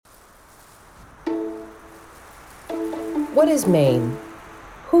What is Maine?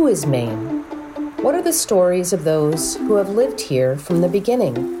 Who is Maine? What are the stories of those who have lived here from the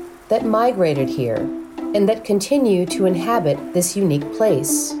beginning, that migrated here, and that continue to inhabit this unique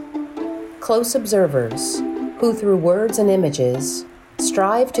place? Close observers, who through words and images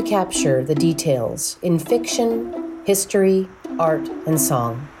strive to capture the details in fiction, history, art, and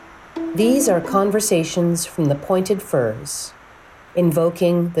song. These are conversations from the Pointed Firs,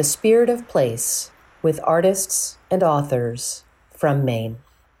 invoking the spirit of place with artists and authors from Maine.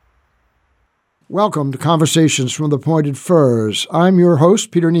 Welcome to Conversations from the Pointed Firs. I'm your host,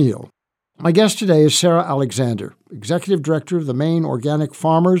 Peter Neal. My guest today is Sarah Alexander, Executive Director of the Maine Organic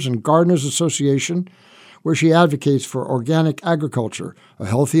Farmers and Gardeners Association, where she advocates for organic agriculture, a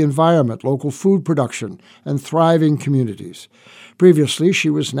healthy environment, local food production, and thriving communities. Previously,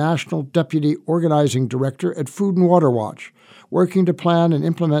 she was National Deputy Organizing Director at Food and Water Watch, working to plan and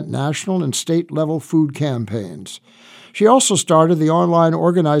implement national and state-level food campaigns. She also started the Online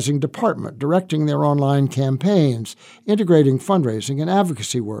Organizing Department, directing their online campaigns, integrating fundraising and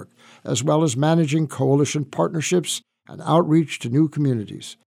advocacy work, as well as managing coalition partnerships and outreach to new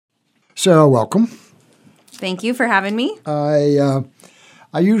communities. Sarah, welcome. Thank you for having me. I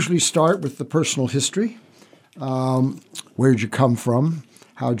usually start with the personal history. Where'd you come from?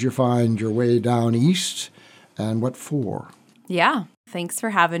 How'd you find your way down east? And what for? Yeah, thanks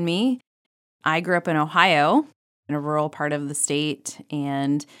for having me. I grew up in Ohio, in a rural part of the state,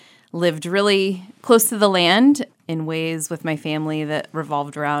 and lived really close to the land in ways with my family that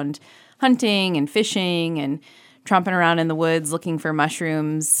revolved around hunting and fishing and tromping around in the woods looking for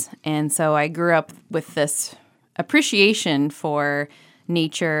mushrooms. And so I grew up with this appreciation for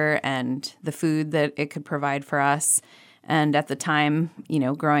nature and the food that it could provide for us. And at the time,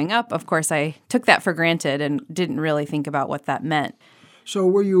 growing up, of course, I took that for granted and didn't really think about what that meant. So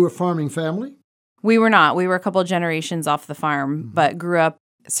were you a farming family? We were not. We were a couple generations off the farm, but grew up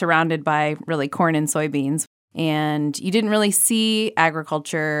surrounded by really corn and soybeans. And you didn't really see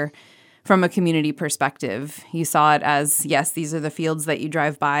agriculture from a community perspective. You saw it as, yes, these are the fields that you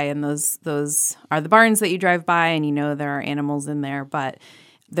drive by, and those are the barns that you drive by, and there are animals in there. But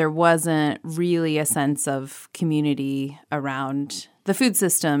there wasn't really a sense of community around the food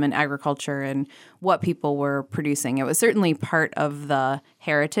system and agriculture and what people were producing. It was certainly part of the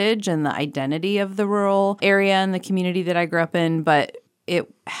heritage and the identity of the rural area and the community that I grew up in, but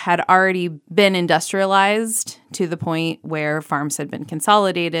it had already been industrialized to the point where farms had been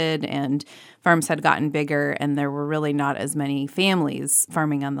consolidated and farms had gotten bigger, and there were really not as many families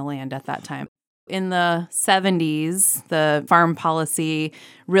farming on the land at that time. In the 70s, the farm policy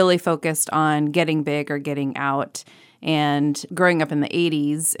really focused on getting big or getting out. And growing up in the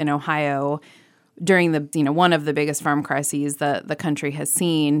 80s in Ohio, during the one of the biggest farm crises that the country has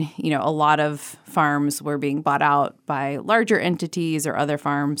seen, a lot of farms were being bought out by larger entities or other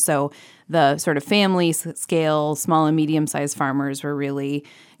farms. So the sort of family scale, small and medium-sized farmers were really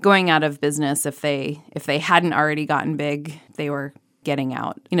going out of business. If they hadn't already gotten big, they were getting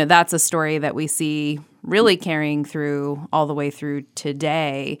out. That's a story that we see really carrying through all the way through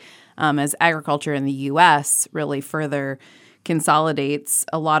today, as agriculture in the U.S. really further consolidates.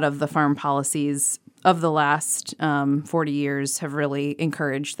 A lot of the farm policies of the last 40 years have really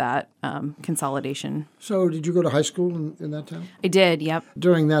encouraged that consolidation. So did you go to high school in that town? I did, yep.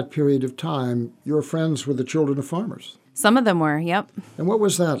 During that period of time, your friends were the children of farmers. Some of them were, yep. And what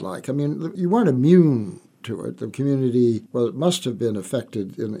was that like? I mean, you weren't immune to it. The community, it must have been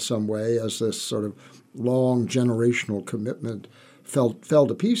affected in some way as this sort of long generational commitment fell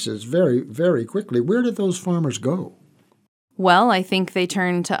to pieces very, very quickly. Where did those farmers go? Well, I think they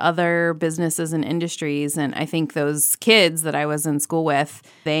turned to other businesses and industries, and I think those kids that I was in school with,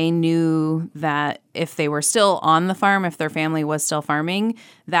 they knew that if they were still on the farm, if their family was still farming,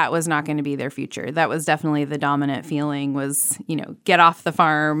 that was not going to be their future. That was definitely the dominant feeling was, get off the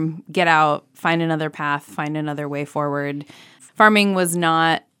farm, get out, find another path, find another way forward. Farming was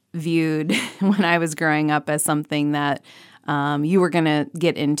not viewed when I was growing up as something that you were going to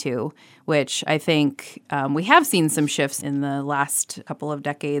get into, which I think we have seen some shifts in the last couple of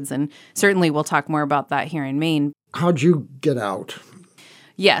decades, and certainly we'll talk more about that here in Maine. How'd you get out?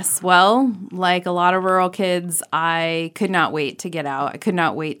 Yes. Well, like a lot of rural kids, I could not wait to get out. I could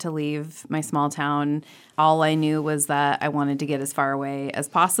not wait to leave my small town. All I knew was that I wanted to get as far away as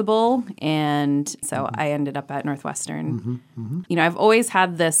possible. And so I ended up at Northwestern. I've always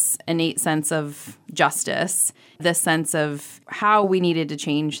had this innate sense of justice, this sense of how we needed to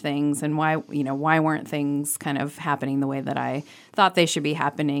change things and why weren't things kind of happening the way that I thought they should be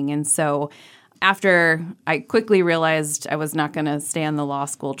happening. And so after I quickly realized I was not going to stay on the law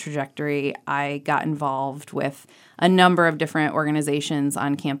school trajectory, I got involved with a number of different organizations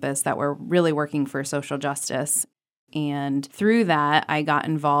on campus that were really working for social justice. And through that, I got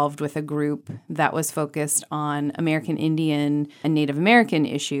involved with a group that was focused on American Indian and Native American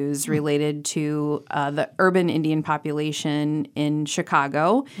issues related to the urban Indian population in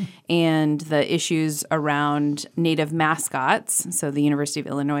Chicago and the issues around Native mascots. So the University of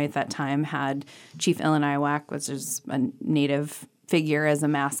Illinois at that time had Chief Illiniwak, which is a Native figure as a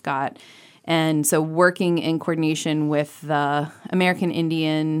mascot. And so working in coordination with the American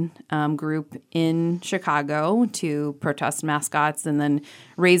Indian group in Chicago to protest mascots and then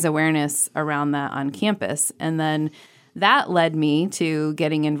raise awareness around that on campus. And then that led me to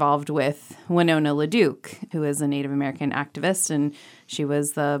getting involved with Winona LaDuke, who is a Native American activist, and she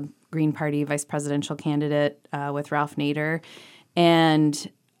was the Green Party vice presidential candidate with Ralph Nader.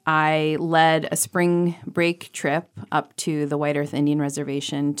 And I led a spring break trip up to the White Earth Indian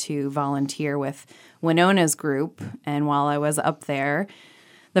Reservation to volunteer with Winona's group. And while I was up there,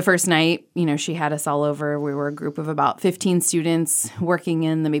 the first night, she had us all over. We were a group of about 15 students working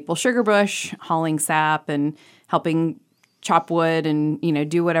in the maple sugar bush, hauling sap and helping chop wood and,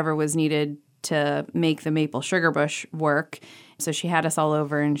 do whatever was needed to make the maple sugar bush work. So she had us all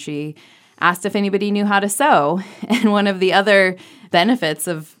over and she asked if anybody knew how to sew. And one of the other benefits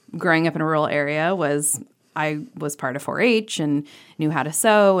of growing up in a rural area was I was part of 4-H and knew how to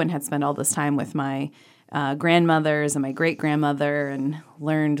sew and had spent all this time with my grandmothers and my great-grandmother and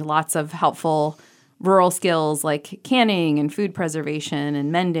learned lots of helpful rural skills like canning and food preservation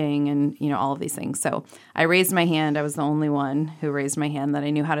and mending and, all of these things. So I raised my hand. I was the only one who raised my hand that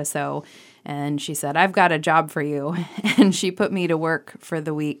I knew how to sew. And she said, "I've got a job for you." And she put me to work for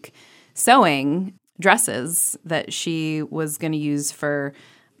the week sewing dresses that she was going to use for,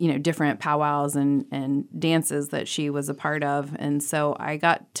 different powwows and dances that she was a part of. And so I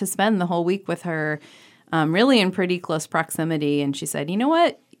got to spend the whole week with her really in pretty close proximity. And she said, "You know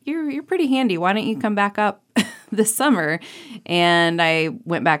what? You're pretty handy. Why don't you come back up this summer?" And I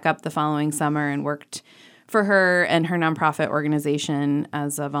went back up the following summer and worked for her and her nonprofit organization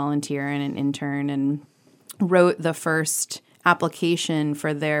as a volunteer and an intern and wrote the first application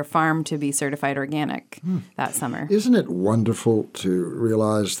for their farm to be certified organic that summer. Isn't it wonderful to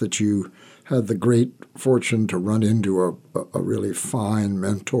realize that you had the great fortune to run into a really fine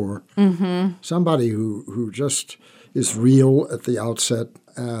mentor, somebody who just is real at the outset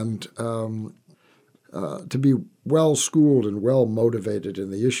and to be well-schooled and well-motivated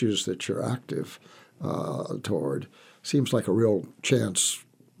in the issues that you're active toward seems like a real chance,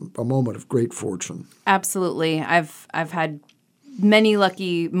 a moment of great fortune. Absolutely. I've had many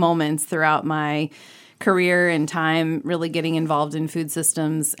lucky moments throughout my career and time really getting involved in food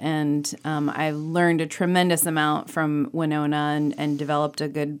systems. And I learned a tremendous amount from Winona and developed a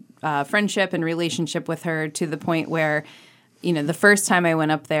good friendship and relationship with her to the point where, the first time I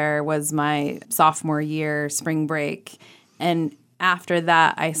went up there was my sophomore year, spring break. And after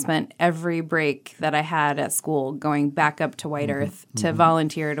that, I spent every break that I had at school going back up to White Earth to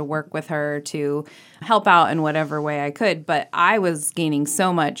volunteer, to work with her, to help out in whatever way I could. But I was gaining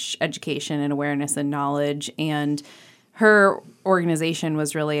so much education and awareness and knowledge. And her organization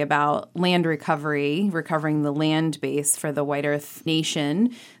was really about land recovery, recovering the land base for the White Earth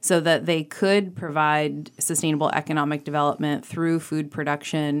Nation so that they could provide sustainable economic development through food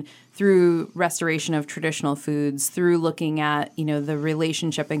production, through restoration of traditional foods, through looking at, the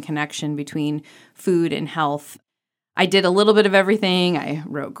relationship and connection between food and health. I did a little bit of everything. I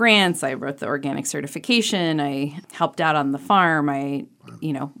wrote grants. I wrote the organic certification. I helped out on the farm. I,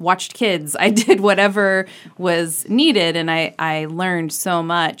 watched kids. I did whatever was needed, and I learned so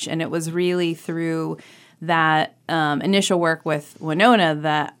much. And it was really through that initial work with Winona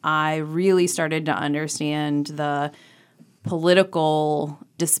that I really started to understand the political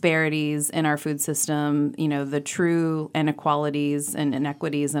disparities in our food system, the true inequalities and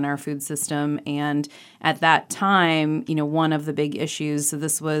inequities in our food system. And at that time, one of the big issues, so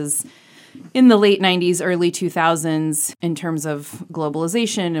this was in the late 90s, early 2000s, in terms of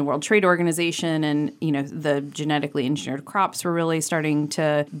globalization and World Trade Organization, and, the genetically engineered crops were really starting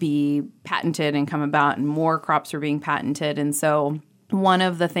to be patented and come about, and more crops were being patented. And so one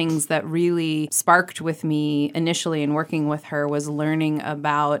of the things that really sparked with me initially in working with her was learning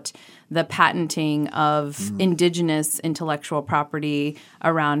about the patenting of indigenous intellectual property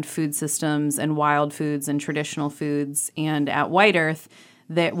around food systems and wild foods and traditional foods. And at White Earth,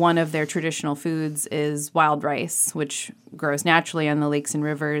 that one of their traditional foods is wild rice, which grows naturally on the lakes and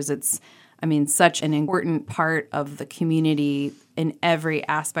rivers. It's I mean, such an important part of the community in every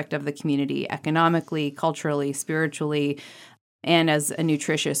aspect of the community, economically, culturally, spiritually, and as a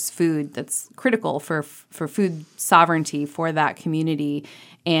nutritious food that's critical for food sovereignty for that community.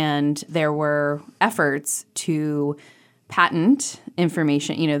 And there were efforts to patent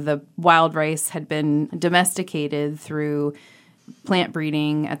information. You know, the wild rice had been domesticated through plant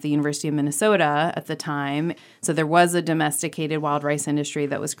breeding at the University of Minnesota at the time. So there was a domesticated wild rice industry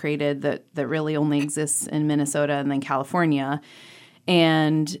that was created that really only exists in Minnesota and then California.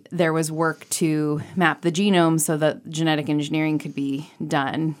 And there was work to map the genome so that genetic engineering could be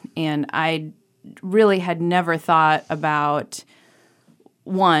done. And I really had never thought about,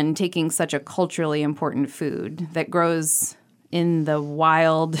 one, taking such a culturally important food that grows in the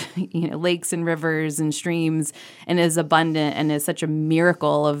wild, lakes and rivers and streams and is abundant and is such a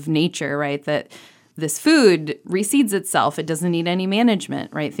miracle of nature, right? That this food reseeds itself. It doesn't need any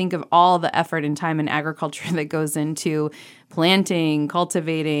management, right? Think of all the effort and time in agriculture that goes into planting,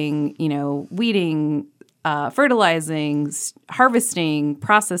 cultivating, weeding, fertilizing, harvesting,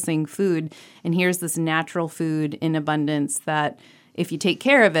 processing food. And here's this natural food in abundance that if you take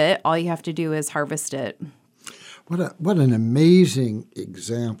care of it, all you have to do is harvest it. What an amazing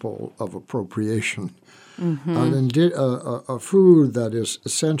example of appropriation. Mm-hmm. A food that is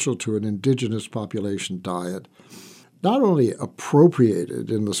essential to an indigenous population diet, not only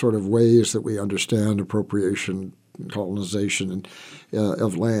appropriated in the sort of ways that we understand appropriation, colonization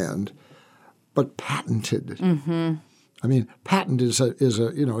of land, but patented. Mm-hmm. I mean, patent is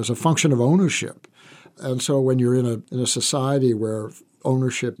a function of ownership, and so when you're in a society where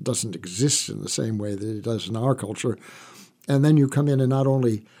ownership doesn't exist in the same way that it does in our culture, and then you come in and not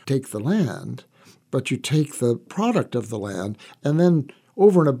only take the land, but you take the product of the land, and then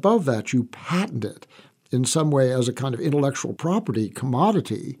over and above that, you patent it in some way as a kind of intellectual property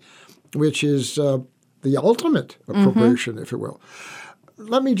commodity, which is the ultimate appropriation, if you will.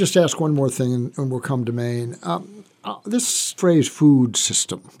 Let me just ask one more thing, and we'll come to Maine. This phrase, food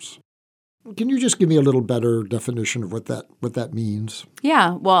systems, can you just give me a little better definition of what that means?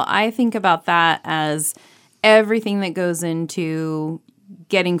 Yeah, well, I think about that as everything that goes into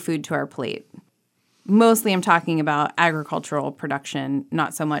getting food to our plate. Mostly I'm talking about agricultural production,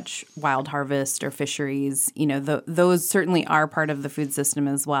 not so much wild harvest or fisheries. Those certainly are part of the food system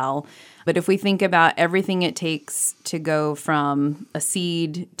as well. But if we think about everything it takes to go from a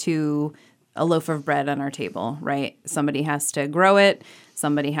seed to a loaf of bread on our table, right? Somebody has to grow it.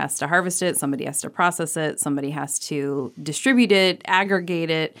 Somebody has to harvest it. Somebody has to process it. Somebody has to distribute it,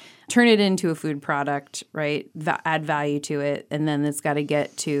 aggregate it, turn it into a food product, right? Add value to it. And then it's got to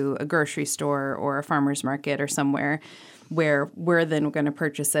get to a grocery store or a farmer's market or somewhere where we're then going to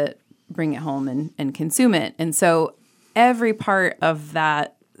purchase it, bring it home and consume it. And so every part of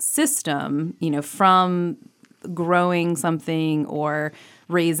that system, from growing something or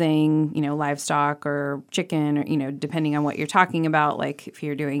raising, livestock or chicken or, depending on what you're talking about, like if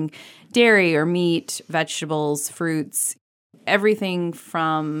you're doing dairy or meat, vegetables, fruits, everything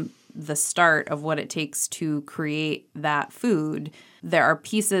from the start of what it takes to create that food, there are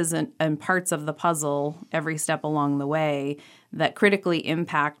pieces and parts of the puzzle every step along the way that critically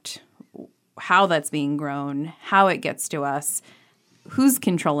impact how that's being grown, how it gets to us, who's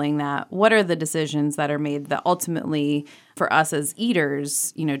controlling that, what are the decisions that are made that ultimately, for us as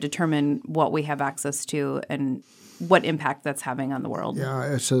eaters, determine what we have access to and what impact that's having on the world.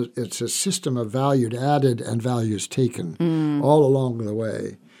 Yeah, it's a system of value added and values taken all along the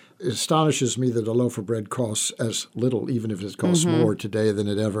way. It astonishes me that a loaf of bread costs as little, even if it costs more today than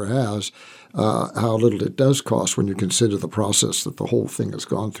it ever has, how little it does cost when you consider the process that the whole thing has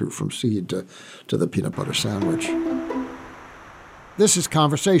gone through from seed to the peanut butter sandwich. This is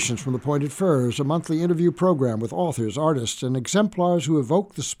Conversations from the Pointed Firs, a monthly interview program with authors, artists, and exemplars who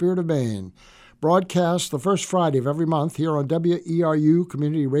evoke the spirit of Maine. Broadcast the first Friday of every month here on WERU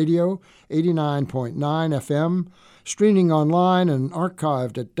Community Radio, 89.9 FM, streaming online and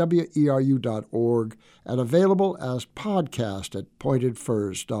archived at weru.org, and available as podcast at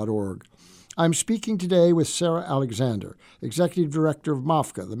pointedfirs.org. I'm speaking today with Sarah Alexander, Executive Director of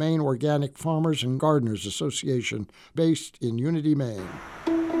MOFGA, the Maine Organic Farmers and Gardeners Association, based in Unity, Maine.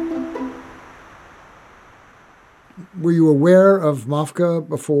 Were you aware of MOFGA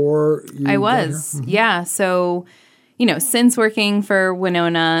before you I was, got here? Yeah. So, since working for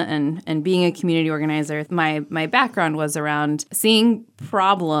Winona and being a community organizer, my background was around seeing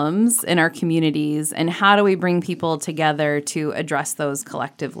problems in our communities and how do we bring people together to address those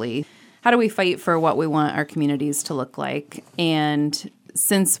collectively. How do we fight for what we want our communities to look like? And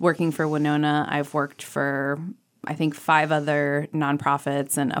since working for Winona, I've worked for I think 5 other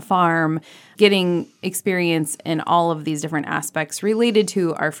nonprofits and a farm, getting experience in all of these different aspects related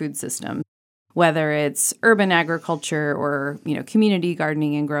to our food system, whether it's urban agriculture or, community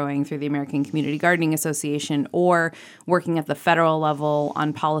gardening and growing through the American Community Gardening Association, or working at the federal level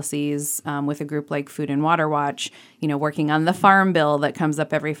on policies with a group like Food and Water Watch, working on the Farm Bill that comes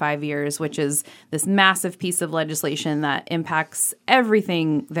up every 5 years, which is this massive piece of legislation that impacts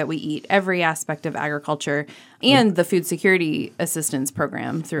everything that we eat, every aspect of agriculture, and the Food Security Assistance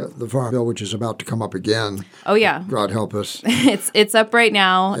Program through the Farm Bill, which is about to come up again. Oh, yeah. God help us. It's up right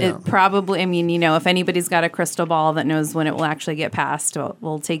now. Yeah. It probably, if anybody's got a crystal ball that knows when it will actually get passed,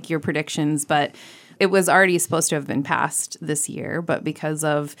 we'll take your predictions. But it was already supposed to have been passed this year. But because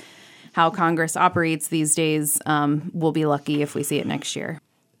of how Congress operates these days, we'll be lucky if we see it next year.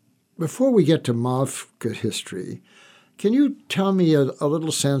 Before we get to MAVCA history, can you tell me a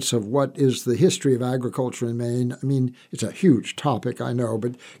little sense of what is the history of agriculture in Maine? I mean, it's a huge topic, I know,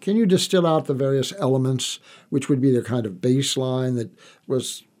 but can you distill out the various elements, which would be the kind of baseline that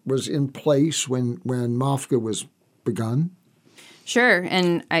was in place when MAVCA was begun? Sure.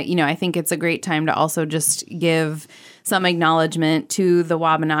 And, I think it's a great time to also just give some acknowledgement to the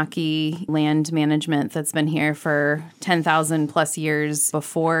Wabanaki land management that's been here for 10,000 plus years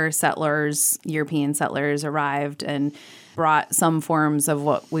before European settlers arrived and brought some forms of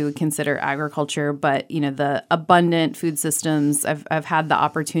what we would consider agriculture. But, the abundant food systems, I've had the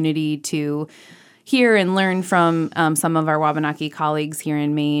opportunity to hear and learn from some of our Wabanaki colleagues here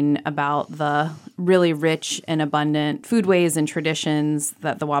in Maine about the really rich and abundant foodways and traditions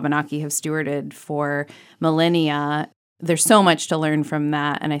that the Wabanaki have stewarded for millennia. There's so much to learn from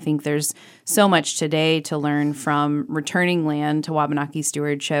that, and I think there's so much today to learn from returning land to Wabanaki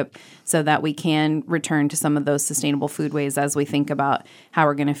stewardship so that we can return to some of those sustainable foodways as we think about how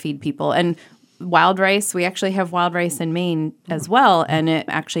we're going to feed people. And wild rice, we actually have wild rice in Maine as well, and it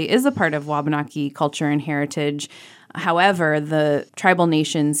actually is a part of Wabanaki culture and heritage. However, the tribal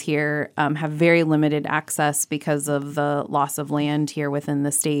nations here have very limited access because of the loss of land here within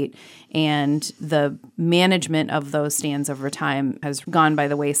the state, and the management of those stands over time has gone by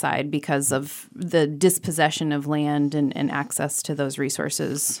the wayside because of the dispossession of land and access to those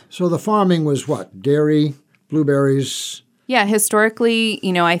resources. So the farming was what? Dairy, blueberries? Yeah, historically,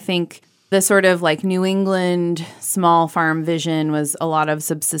 I think the sort of like New England small farm vision was a lot of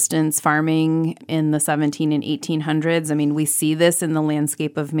subsistence farming in the 17 and 1800s. I mean, we see this in the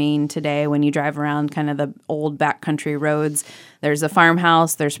landscape of Maine today when you drive around kind of the old backcountry roads. There's a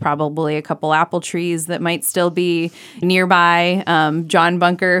farmhouse. There's probably a couple apple trees that might still be nearby. John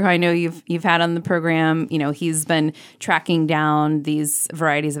Bunker, who I know you've had on the program, he's been tracking down these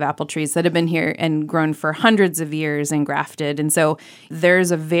varieties of apple trees that have been here and grown for hundreds of years and grafted. And so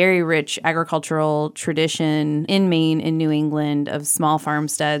there's a very rich agricultural tradition in Maine, in New England, of small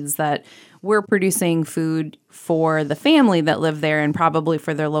farmsteads that were producing food for the family that lived there and probably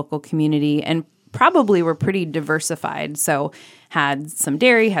for their local community, and probably were pretty diversified. So had some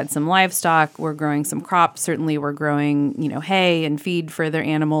dairy, had some livestock, were growing some crops. Certainly were growing, hay and feed for their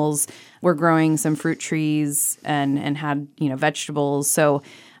animals. We're growing some fruit trees and had, vegetables. So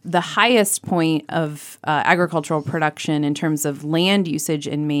the highest point of agricultural production in terms of land usage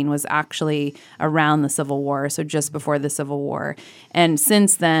in Maine was actually around the Civil War, so just before the Civil War. And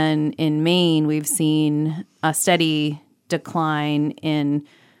since then, in Maine, we've seen a steady decline in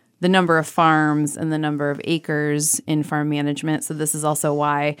the number of farms and the number of acres in farm management. So this is also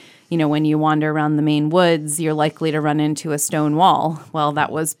why, when you wander around the Maine woods, you're likely to run into a stone wall. Well,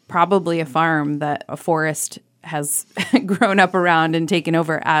 that was probably a farm that a forest has grown up around and taken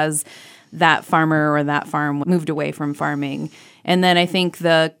over as that farmer or that farm moved away from farming. And then I think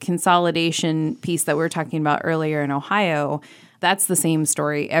the consolidation piece that we were talking about earlier in Ohio, that's the same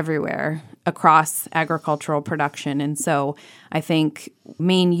story everywhere across agricultural production. And so I think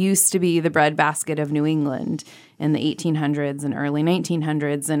Maine used to be the breadbasket of New England in the 1800s and early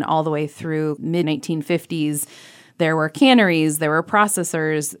 1900s, and all the way through mid-1950s. There were canneries, there were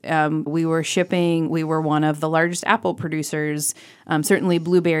processors. We were one of the largest apple producers. Certainly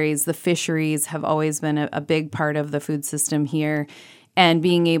blueberries, the fisheries have always been a big part of the food system here. And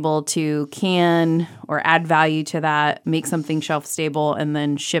being able to can or add value to that, make something shelf stable, and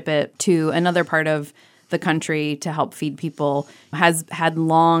then ship it to another part of the country to help feed people has had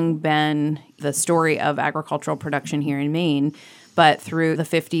long been the story of agricultural production here in Maine. But through the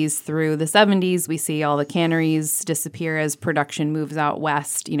 50s, through the 70s, we see all the canneries disappear as production moves out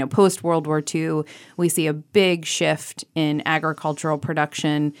west. Post-World War II, we see a big shift in agricultural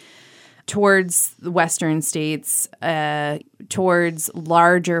production towards the western states, towards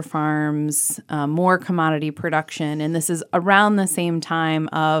larger farms, more commodity production. And this is around the same time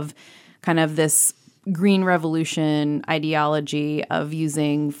of kind of this green revolution ideology of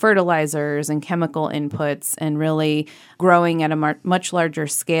using fertilizers and chemical inputs and really growing at a much larger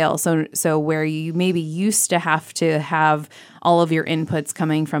scale. So where you maybe used to have all of your inputs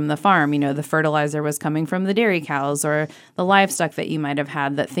coming from the farm, the fertilizer was coming from the dairy cows or the livestock that you might have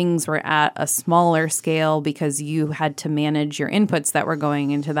had, that things were at a smaller scale because you had to manage your inputs that were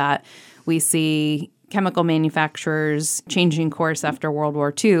going into that. We see chemical manufacturers changing course after World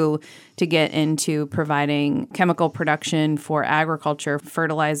War II to get into providing chemical production for agriculture,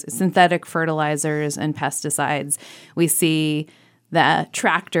 synthetic fertilizers and pesticides. We see the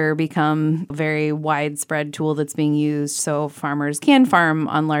tractor become a very widespread tool that's being used so farmers can farm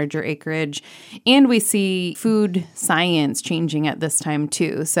on larger acreage. And we see food science changing at this time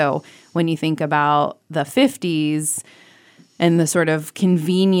too. So when you think about the 50s, and the sort of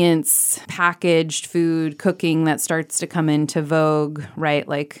convenience packaged food cooking that starts to come into vogue, right?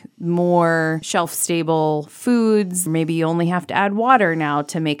 Like more shelf-stable foods. Maybe you only have to add water now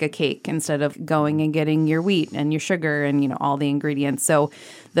to make a cake instead of going and getting your wheat and your sugar and, all the ingredients. So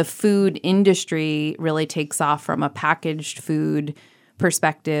the food industry really takes off from a packaged food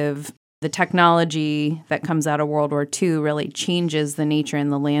perspective. The technology that comes out of World War II really changes the nature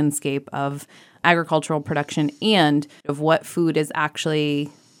and the landscape of agricultural production and of what food is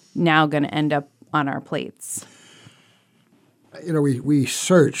actually now going to end up on our plates. We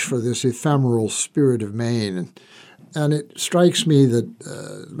search for this ephemeral spirit of Maine, and it strikes me that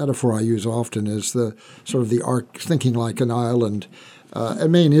the metaphor I use often is the sort of the arc, thinking like an island.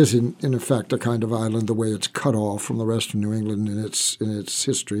 And Maine is, in effect, a kind of island, the way it's cut off from the rest of New England in its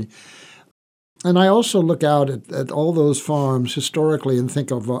history. And I also look out at all those farms historically and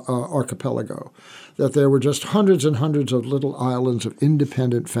think of archipelago, that there were just hundreds and hundreds of little islands of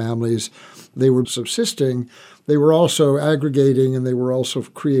independent families. They were subsisting. They were also aggregating, and they were also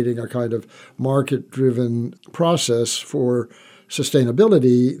creating a kind of market-driven process for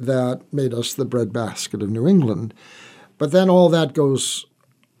sustainability that made us the breadbasket of New England. But then all that goes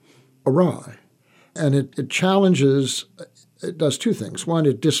awry, and it challenges, it does two things. One,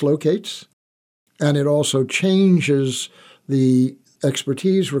 it dislocates, and it also changes the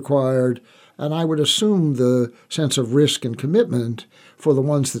expertise required, and I would assume the sense of risk and commitment for the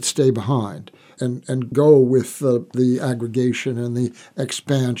ones that stay behind and go with the aggregation and the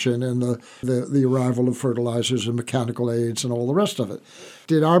expansion and the arrival of fertilizers and mechanical aids and all the rest of it.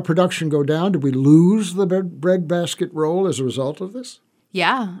 Did our production go down? Did we lose the breadbasket role as a result of this?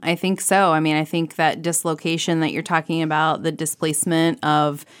 Yeah, I think so. I mean, I think that dislocation that you're talking about, the displacement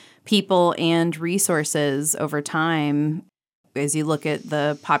of people and resources over time, as you look at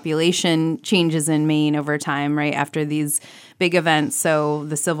the population changes in Maine over time, right, after these big events. So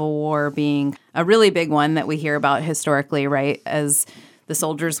the Civil War being a really big one that we hear about historically, right, as the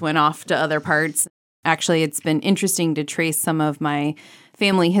soldiers went off to other parts. Actually, it's been interesting to trace some of my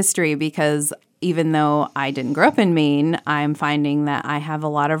family history because even though I didn't grow up in Maine, I'm finding that I have a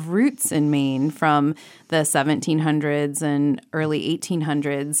lot of roots in Maine from the 1700s and early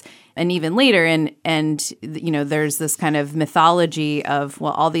 1800s and even later. And there's this kind of mythology of,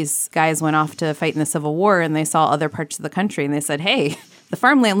 well, all these guys went off to fight in the Civil War and they saw other parts of the country and they said, hey, the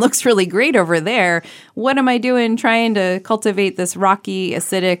farmland looks really great over there. What am I doing trying to cultivate this rocky,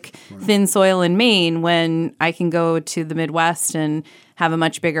 acidic, thin soil in Maine when I can go to the Midwest and have a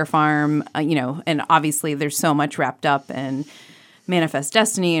much bigger farm, and obviously there's so much wrapped up in Manifest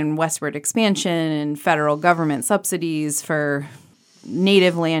Destiny and westward expansion and federal government subsidies for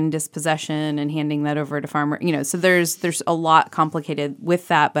native land dispossession and handing that over to farmers. So there's a lot complicated with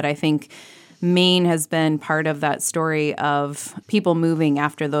that, but I think Maine has been part of that story of people moving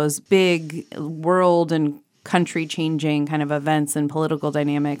after those big world and country-changing kind of events and political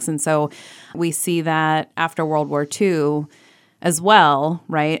dynamics. And so we see that after World War II as well,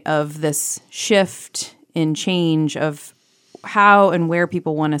 right, of this shift in change of how and where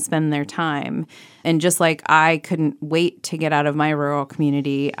people want to spend their time. And just like I couldn't wait to get out of my rural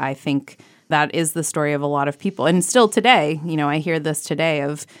community, I think that is the story of a lot of people. And still today, I hear this today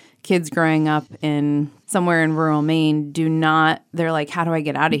of kids growing up in somewhere in rural Maine they're like, how do I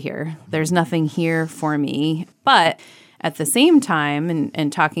get out of here? There's nothing here for me. But at the same time,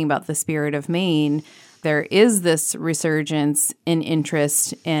 and talking about the spirit of Maine, there is this resurgence in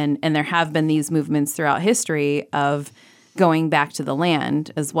interest and there have been these movements throughout history of going back to the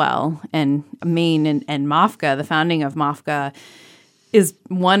land as well. And Maine and MAFCA, the founding of MAFCA, is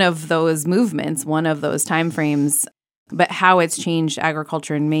one of those movements, one of those timeframes. But how it's changed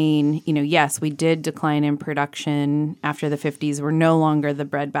agriculture in Maine, yes, we did decline in production after the 50s. We're no longer the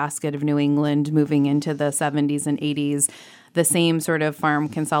breadbasket of New England moving into the 70s and 80s. The same sort of farm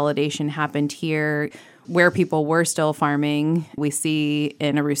consolidation happened here where people were still farming. We see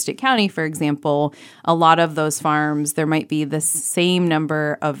in Aroostook County, for example, a lot of those farms, there might be the same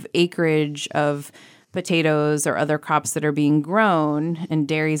number of acreage of potatoes or other crops that are being grown, and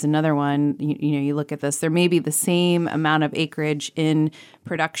dairy is another one. You look at this, there may be the same amount of acreage in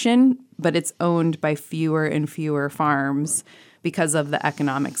production, but it's owned by fewer and fewer farms because of the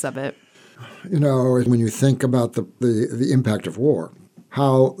economics of it. When you think about the impact of war,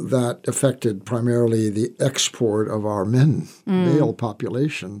 how that affected primarily the export of our male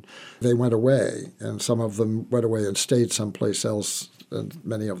population, they went away, and some of them went away and stayed someplace else, and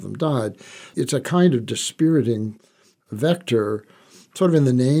many of them died. It's a kind of dispiriting vector, sort of in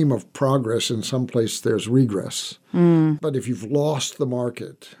the name of progress. In some place there's regress. But if you've lost the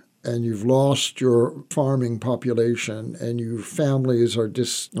market and you've lost your farming population and your families are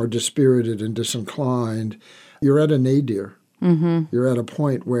dispirited and disinclined, you're at a nadir. You're at a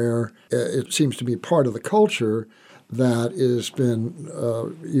point where it seems to be part of the culture that has been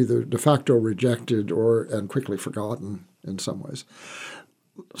either de facto rejected and quickly forgotten in some ways.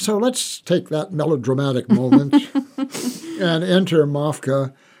 So let's take that melodramatic moment and enter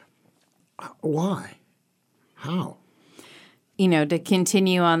MAFCA. Why? How? To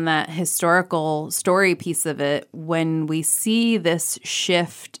continue on that historical story piece of it, when we see this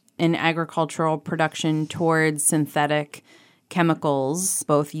shift in agricultural production towards synthetic chemicals,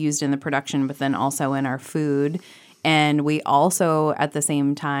 both used in the production but then also in our food, and we also, at the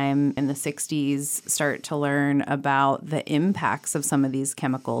same time, in the 60s, start to learn about the impacts of some of these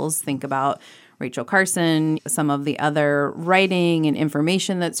chemicals. Think about Rachel Carson, some of the other writing and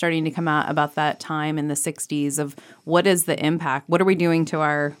information that's starting to come out about that time in the 60s of what is the impact, what are we doing to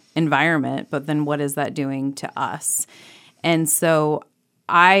our environment, but then what is that doing to us? And so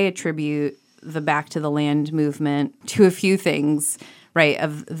I attribute the Back to the Land movement to a few things, right,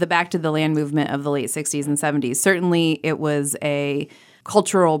 of the Back to the Land movement of the late 60s and 70s. Certainly it was a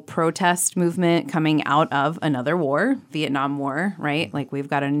cultural protest movement coming out of another war, Vietnam War, right? Like we've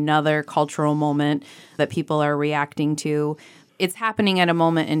got another cultural moment that people are reacting to. It's happening at a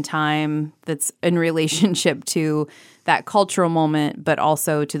moment in time that's in relationship to that cultural moment, but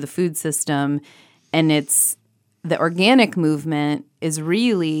also to the food system. And it's the organic movement is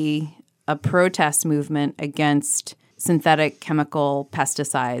really a protest movement against synthetic chemical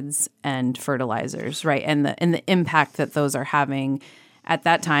pesticides and fertilizers, right? And the impact that those are having at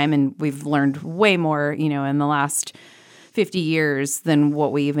that time. And we've learned way more, in the last 50 years than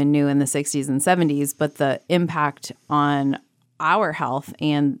what we even knew in the 60s and 70s, but the impact on our health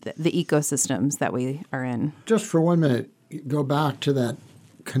and the ecosystems that we are in. Just for 1 minute, go back to that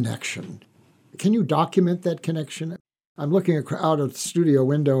connection. Can you document that connection? I'm looking out of the studio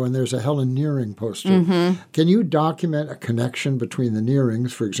window and there's a Helen Nearing poster. Can you document a connection between the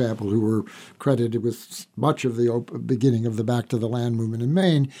Nearings, for example, who were credited with much of the beginning of the Back to the Land movement in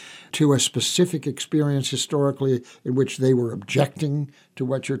Maine, to a specific experience historically in which they were objecting to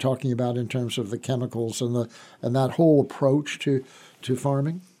what you're talking about in terms of the chemicals and that whole approach to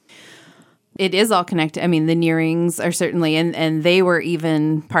farming? It is all connected. I mean, the Nearings are certainly, and they were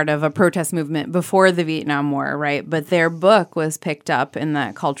even part of a protest movement before the Vietnam War, right? But their book was picked up in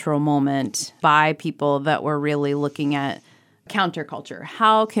that cultural moment by people that were really looking at counterculture.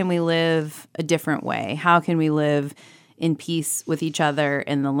 How can we live a different way? How can we live in peace with each other,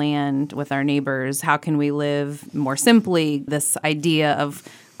 in the land, with our neighbors? How can we live more simply? This idea of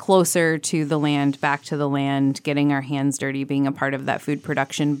closer to the land, back to the land, getting our hands dirty, being a part of that food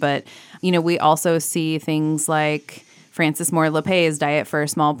production. But, we also see things like Frances Moore Lappé's Diet for a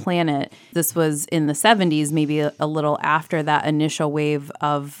Small Planet. This was in the 70s, maybe a little after that initial wave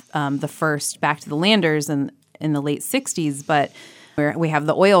of the first Back to the Landers in the late 60s. But where we have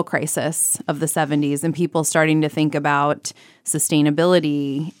the oil crisis of the 70s and people starting to think about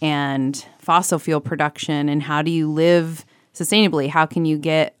sustainability and fossil fuel production and how do you live sustainably. How can you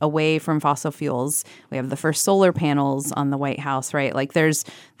get away from fossil fuels? We have the first solar panels on the White House, right? Like there's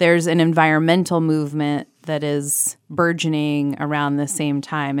an environmental movement that is burgeoning around the same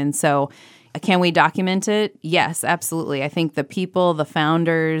time. And so can we document it? Yes, absolutely. I think the people, the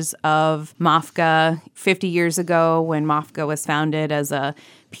founders of MAFCA 50 years ago when MAFCA was founded as a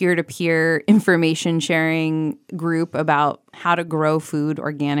peer-to-peer information sharing group about how to grow food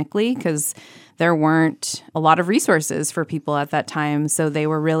organically, because there weren't a lot of resources for people at that time. So they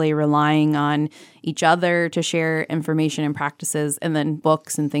were really relying on each other to share information and practices, and then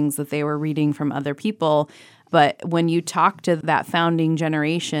books and things that they were reading from other people. But when you talk to that founding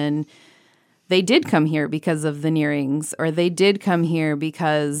generation, they did come here because of the Nearings, or they did come here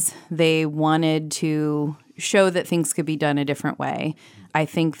because they wanted to show that things could be done a different way. I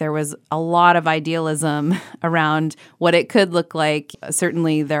think there was a lot of idealism around what it could look like.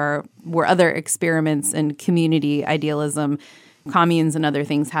 Certainly there were other experiments in community idealism, communes and other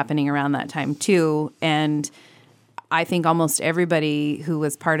things happening around that time too. And I think almost everybody who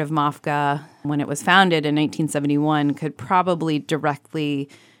was part of MAFGA when it was founded in 1971 could probably directly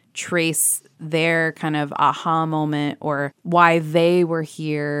trace their kind of aha moment or why they were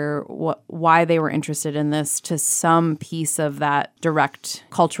here, why they were interested in this to some piece of that direct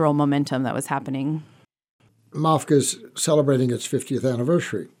cultural momentum that was happening. MAFGA is celebrating its 50th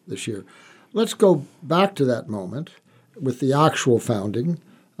anniversary this year. Let's go back to that moment with the actual founding.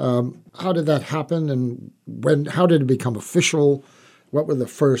 How did that happen, and how did it become official? What were the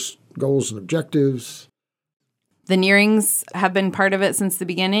first goals and objectives? The Nearings have been part of it since the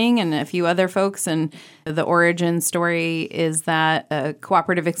beginning, and a few other folks. And the origin story is that a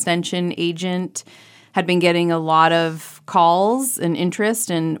cooperative extension agent had been getting a lot of calls and interest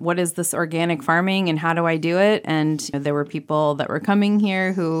in what is this organic farming and how do I do it? And there were people that were coming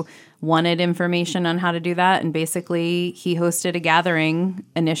here who wanted information on how to do that. And basically, he hosted a gathering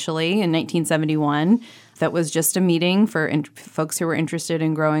initially in 1971 that was just a meeting for folks who were interested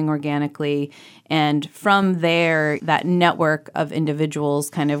in growing organically. And from there, that network of individuals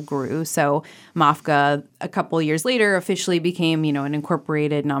kind of grew. So MAFGA, a couple years later, officially became, an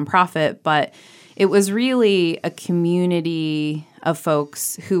incorporated nonprofit. But it was really a community of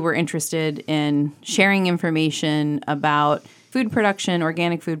folks who were interested in sharing information about food production,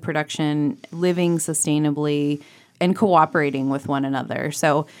 organic food production, living sustainably, and cooperating with one another.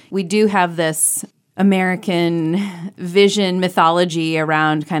 So we do have this American vision mythology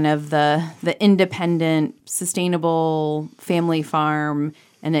around kind of the independent, sustainable family farm,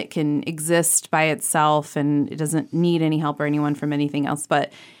 and it can exist by itself and it doesn't need any help or anyone from anything else.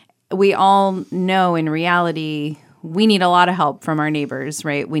 But we all know in reality, we need a lot of help from our neighbors,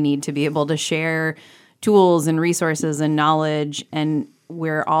 right? We need to be able to share tools and resources and knowledge, and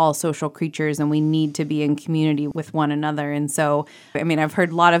we're all social creatures and we need to be in community with one another. And so, I've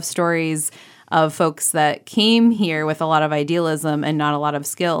heard a lot of stories of folks that came here with a lot of idealism and not a lot of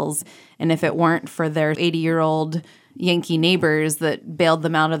skills. And if it weren't for their 80-year-old Yankee neighbors that bailed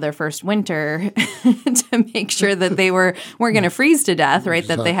them out of their first winter to make sure that they weren't going to freeze to death, right?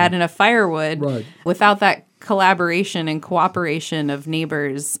 Exactly. That they had enough firewood. Right. Without that collaboration and cooperation of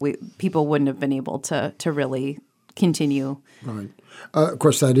neighbors, people wouldn't have been able to really continue. Right. Of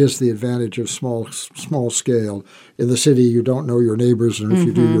course, that is the advantage of small scale. In the city, you don't know your neighbors, and if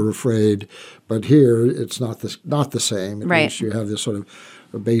you do, you're afraid. But here, it's not the same. At least you have this sort of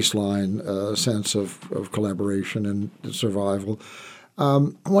a baseline sense of collaboration and survival.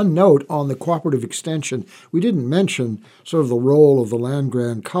 One note on the cooperative extension, we didn't mention sort of the role of the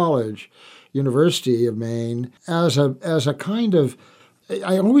land-grant college, University of Maine, as a kind of,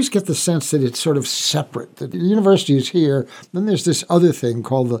 I always get the sense that it's sort of separate, that the university is here, then there's this other thing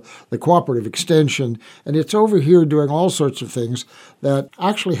called the cooperative extension, and it's over here doing all sorts of things that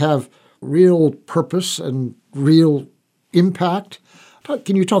actually have real purpose and real impact.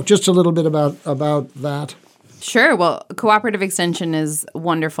 Can you talk just a little bit about that? Sure. Well, cooperative extension is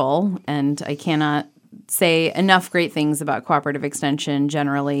wonderful, and I cannot say enough great things about cooperative extension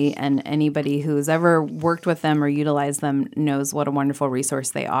generally, and anybody who's ever worked with them or utilized them knows what a wonderful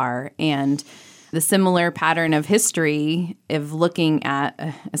resource they are. And the similar pattern of history of looking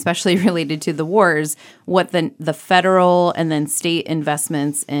at, especially related to the wars, what the federal and then state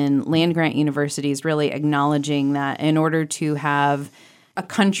investments in land-grant universities really acknowledging that in order to have a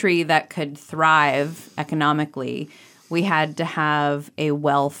country that could thrive economically, we had to have a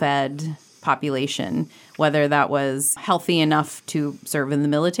well-fed population, whether that was healthy enough to serve in the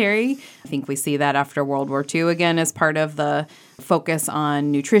military. I think we see that after World War II again as part of the focus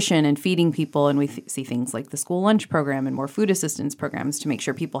on nutrition and feeding people. And we see things like the school lunch program and more food assistance programs to make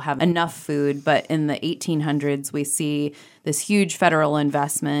sure people have enough food. But in the 1800s, we see this huge federal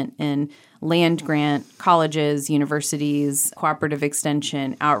investment in land grant, colleges, universities, cooperative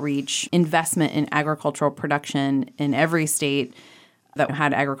extension, outreach, investment in agricultural production in every state that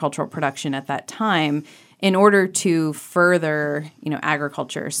had agricultural production at that time in order to further,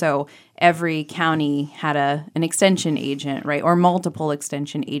 agriculture. So every county had an extension agent, right, or multiple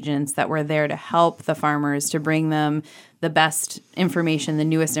extension agents that were there to help the farmers, to bring them the best information, the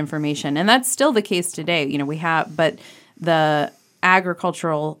newest information. And that's still the case today. But the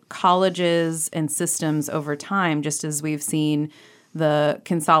agricultural colleges and systems over time, just as we've seen the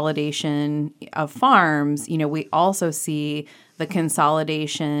consolidation of farms, we also see the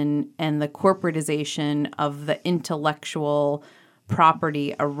consolidation and the corporatization of the intellectual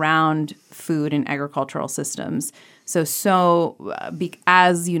property around food and agricultural systems.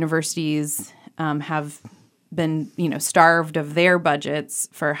 As universities have been, starved of their budgets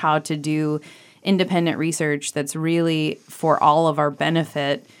for how to do independent research that's really for all of our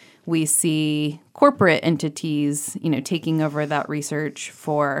benefit, we see corporate entities, taking over that research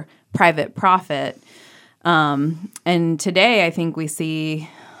for private profit. And today, I think we see,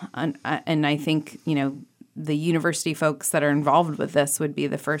 and I think, the university folks that are involved with this would be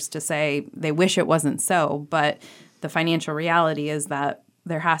the first to say they wish it wasn't so, but the financial reality is that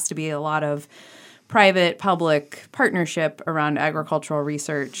there has to be a lot of private-public partnership around agricultural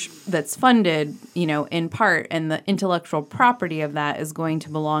research that's funded, in part, and the intellectual property of that is going to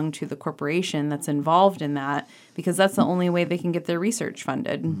belong to the corporation that's involved in that, because that's the only way they can get their research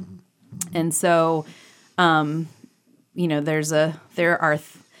funded. And so, there are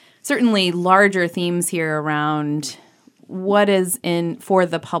certainly larger themes here around what is in for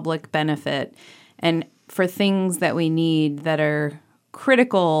the public benefit and for things that we need that are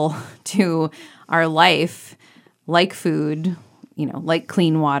critical to our life, like food, like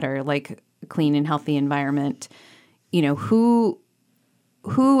clean water, like a clean and healthy environment. Who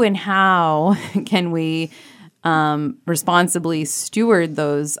and how can we responsibly steward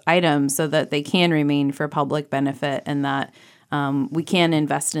those items so that they can remain for public benefit, and that we can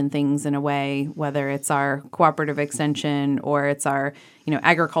invest in things in a way, whether it's our cooperative extension or it's our,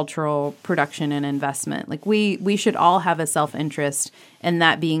 agricultural production and investment. Like we should all have a self-interest in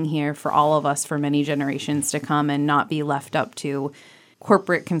that being here for all of us for many generations to come, and not be left up to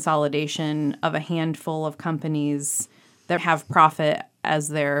corporate consolidation of a handful of companies that have profit as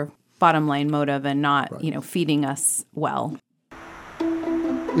their bottom line motive and not, feeding us well.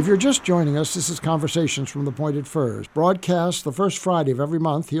 If you're just joining us, this is Conversations from the Pointed Firs, broadcast the first Friday of every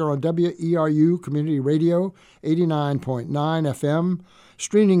month here on WERU Community Radio, 89.9 FM,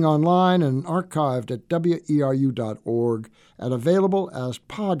 streaming online and archived at weru.org, and available as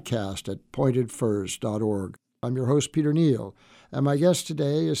podcast at pointedfirs.org. I'm your host, Peter Neal, and my guest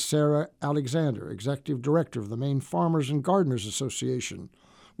today is Sarah Alexander, Executive Director of the Maine Farmers and Gardeners Association.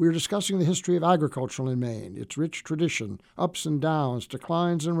 We are discussing the history of agriculture in Maine, its rich tradition, ups and downs,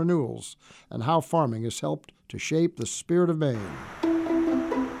 declines and renewals, and how farming has helped to shape the spirit of Maine.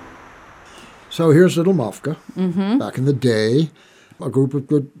 So here's little Mafka. Back in the day, a group of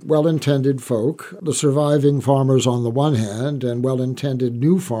good, well-intended folk, the surviving farmers on the one hand and well-intended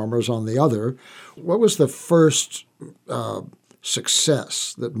new farmers on the other. What was the first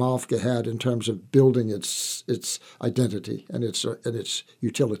success that Mafka had in terms of building its identity and its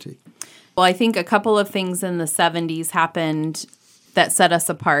utility? Well, I think a couple of things in the 70s happened that set us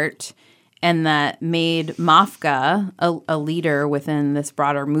apart and that made Mafka a leader within this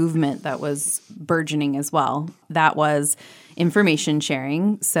broader movement that was burgeoning as well. That was information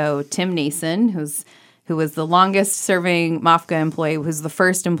sharing. So Tim Nason, who was the longest-serving Mafka employee, who's the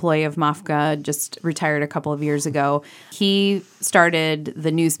first employee of Mafka, just retired a couple of years ago. He started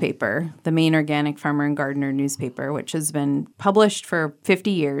the newspaper, the Maine Organic Farmer and Gardener newspaper, which has been published for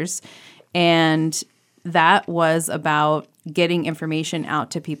 50 years. And that was about getting information out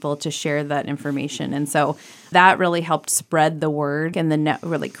to people to share that information. And so that really helped spread the word and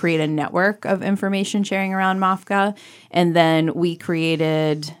really create a network of information sharing around Mafka. And then we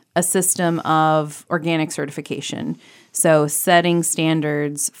created a system of organic certification. So setting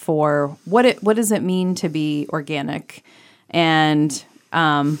standards for what does it mean to be organic, and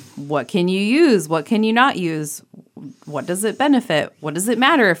what can you use, what can you not use, what does it benefit, what does it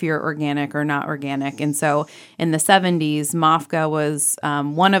matter if you're organic or not organic. And so in the 70s, Mafka was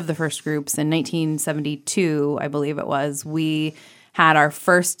one of the first groups. In 1972, I believe it was, we had our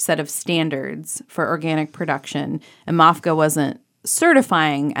first set of standards for organic production. And Mafka wasn't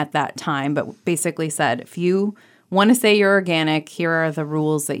certifying at that time, but basically said, if you want to say you're organic, here are the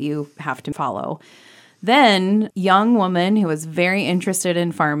rules that you have to follow. Then a young woman who was very interested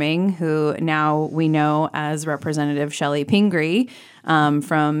in farming, who now we know as Representative Shelley Pingree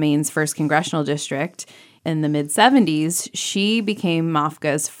from Maine's 1st Congressional District, in the mid-70s, she became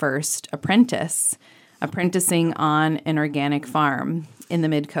Mafka's first apprentice, apprenticing on an organic farm in the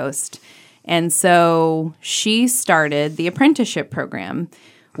Mid-Coast. And so she started the apprenticeship program,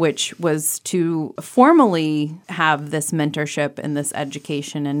 which was to formally have this mentorship and this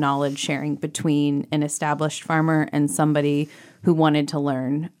education and knowledge sharing between an established farmer and somebody who wanted to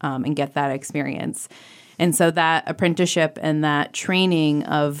learn and get that experience. And so that apprenticeship and that training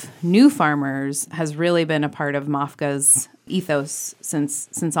of new farmers has really been a part of Mafka's ethos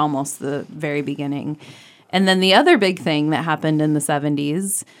since almost the very beginning. And then the other big thing that happened in the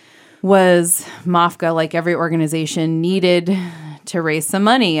 70s was MAFGA, like every organization, needed to raise some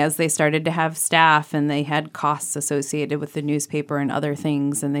money as they started to have staff and they had costs associated with the newspaper and other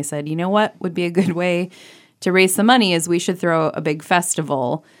things. And they said, you know what would be a good way to raise some money is we should throw a big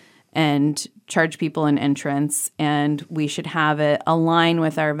festival and charge people an entrance, and we should have it align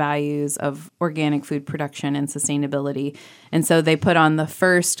with our values of organic food production and sustainability. And so they put on the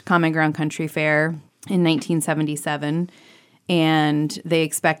first Common Ground Country Fair in 1977, and they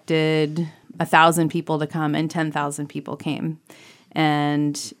expected 1,000 people to come, and 10,000 people came.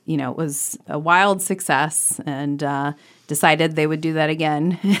 And, you know, it was a wild success, and decided they would do that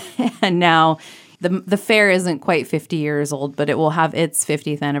again. And now the fair isn't quite 50 years old, but it will have its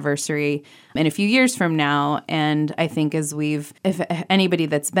 50th anniversary in a few years from now. And I think if anybody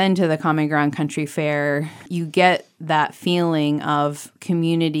that's been to the Common Ground Country Fair, you get that feeling of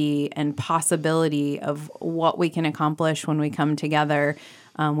community and possibility of what we can accomplish when we come together,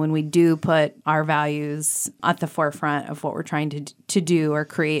 when we do put our values at the forefront of what we're trying to do or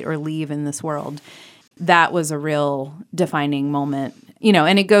create or leave in this world. That was a real defining moment. You know,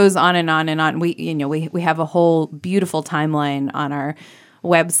 and it goes on and on and on. We have a whole beautiful timeline on our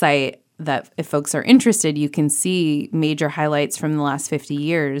website that if folks are interested, you can see major highlights from the last 50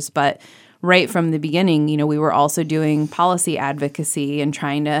 years. But right from the beginning, you know, we were also doing policy advocacy and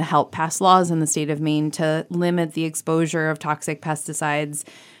trying to help pass laws in the state of Maine to limit the exposure of toxic pesticides.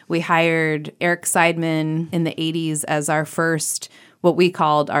 We hired Eric Seidman in the 80s as our first, what we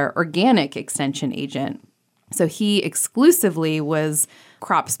called our organic extension agent. So he exclusively was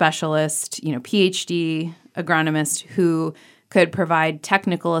crop specialist, you know, PhD agronomist who could provide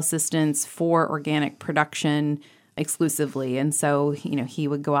technical assistance for organic production exclusively. And so, you know, he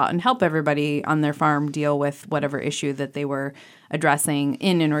would go out and help everybody on their farm deal with whatever issue that they were addressing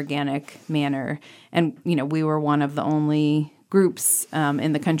in an organic manner. And, you know, we were one of the only groups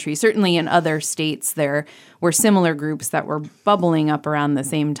in the country. Certainly in other states, there were similar groups that were bubbling up around the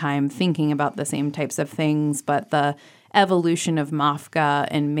same time, thinking about the same types of things. But the evolution of MAFGA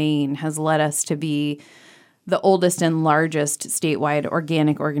in Maine has led us to be the oldest and largest statewide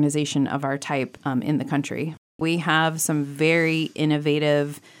organic organization of our type in the country. We have some very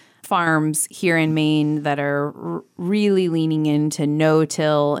innovative farms here in Maine that are really leaning into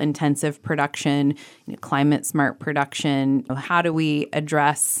no-till intensive production, climate-smart production. How do we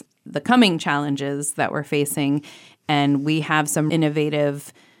address the coming challenges that we're facing? And we have some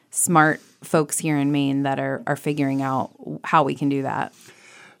innovative, smart folks here in Maine that are figuring out how we can do that.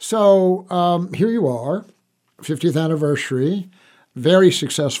 So here you are, 50th anniversary, very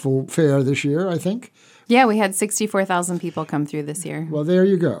successful fair this year, I think. Yeah, we had 64,000 people come through this year. Well, there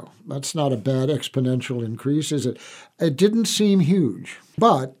you go. That's not a bad exponential increase, is it? It didn't seem huge,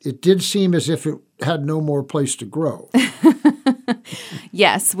 but it did seem as if it had no more place to grow.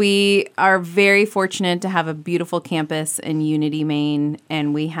 Yes, we are very fortunate to have a beautiful campus in Unity, Maine,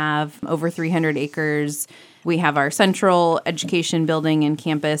 and we have over 300 acres. We have our central education building and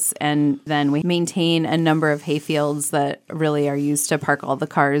campus, and then we maintain a number of hayfields that really are used to park all the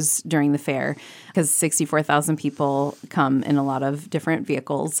cars during the fair because 64,000 people come in a lot of different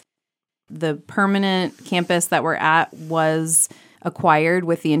vehicles. The permanent campus that we're at was acquired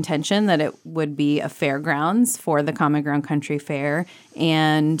with the intention that it would be a fairgrounds for the Common Ground Country Fair,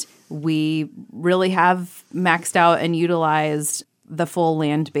 and we really have maxed out and utilized the full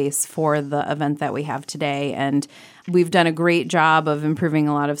land base for the event that we have today. And we've done a great job of improving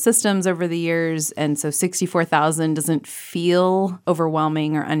a lot of systems over the years. And so 64,000 doesn't feel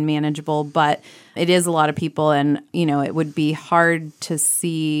overwhelming or unmanageable, but it is a lot of people. And, you know, it would be hard to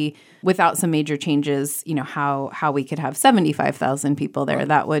see without some major changes, you know, how we could have 75,000 people there.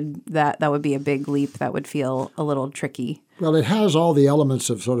 That would be a big leap. That would feel a little tricky. Well, it has all the elements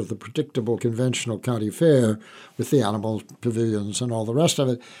of sort of the predictable conventional county fair with the animal pavilions and all the rest of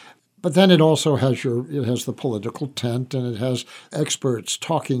it. But then it also has the political tent, and it has experts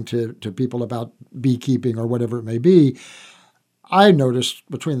talking to people about beekeeping or whatever it may be. I noticed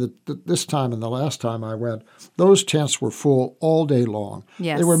between this time and the last time I went, those tents were full all day long.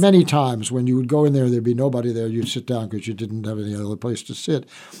 Yes. There were many times when you would go in there, there'd be nobody there. You'd sit down because you didn't have any other place to sit.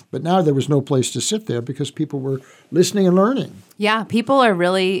 But now there was no place to sit there because people were listening and learning. Yeah, people are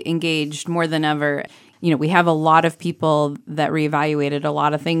really engaged more than ever. we have a lot of people that reevaluated a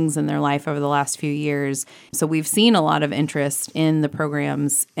lot of things in their life over the last few years. So we've seen a lot of interest in the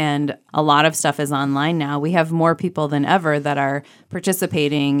programs, and a lot of stuff is online now. We have more people than ever that are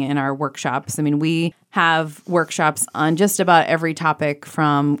participating in our workshops. I mean, we have workshops on just about every topic,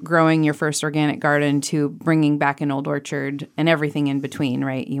 from growing your first organic garden to bringing back an old orchard and everything in between,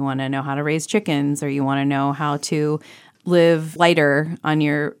 right? You want to know how to raise chickens, or you want to know how to live lighter on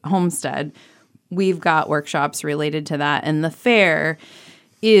your homestead. We've got workshops related to that. And the fair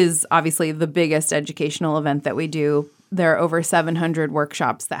is obviously the biggest educational event that we do. There are over 700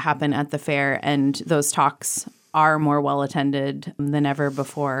 workshops that happen at the fair, and those talks are more well attended than ever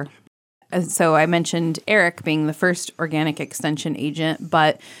before. So I mentioned Eric being the first organic extension agent,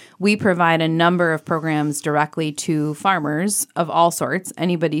 but we provide a number of programs directly to farmers of all sorts,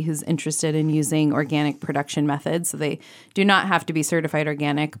 anybody who's interested in using organic production methods. So they do not have to be certified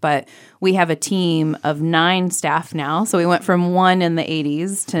organic, but we have a team of 9 staff now. So we went from 1 in the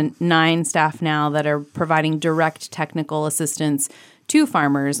 80s to 9 staff now that are providing direct technical assistance to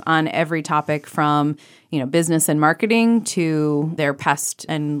farmers on every topic, from business and marketing to their pest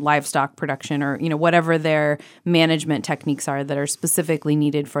and livestock production, or whatever their management techniques are that are specifically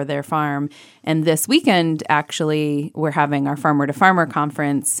needed for their farm. And this weekend, actually, we're having our Farmer to Farmer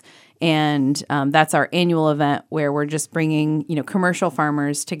conference. And that's our annual event where we're just bringing, commercial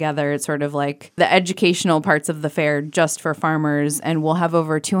farmers together. It's sort of like the educational parts of the fair just for farmers. And we'll have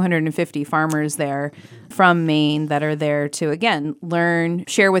over 250 farmers there from Maine that are there to, again, learn,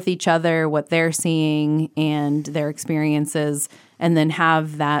 share with each other what they're seeing and their experiences, and then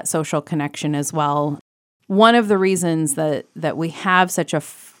have that social connection as well. One of the reasons that we have such a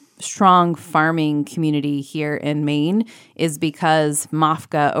strong farming community here in Maine is because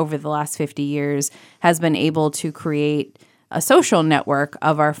MAFCA over the last 50 years has been able to create a social network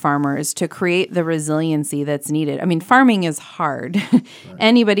of our farmers to create the resiliency that's needed. I mean, farming is hard. Right.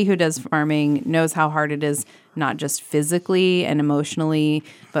 Anybody who does farming knows how hard it is, not just physically and emotionally,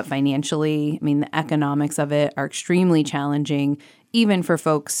 but financially. I mean, the economics of it are extremely challenging, even for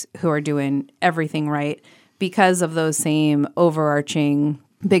folks who are doing everything right, because of those same overarching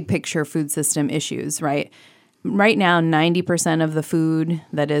big picture food system issues, right? Right now, 90% of the food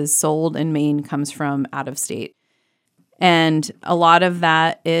that is sold in Maine comes from out of state. And a lot of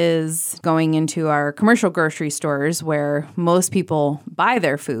that is going into our commercial grocery stores where most people buy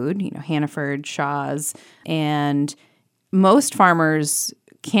their food, Hannaford, Shaw's, and most farmers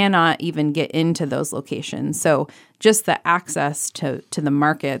cannot even get into those locations. So just the access to the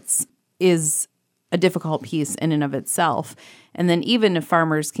markets is a difficult piece in and of itself. And then even if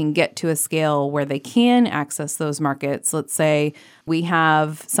farmers can get to a scale where they can access those markets, let's say we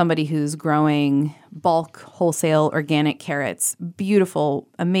have somebody who's growing bulk wholesale organic carrots, beautiful,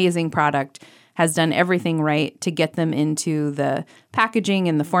 amazing product, has done everything right to get them into the packaging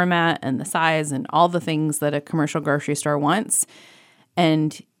and the format and the size and all the things that a commercial grocery store wants.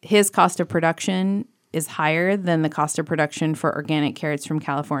 And his cost of production is higher than the cost of production for organic carrots from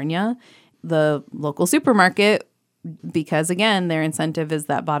California. The local supermarket, because again, their incentive is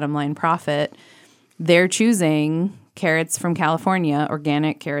that bottom line profit, they're choosing carrots from California,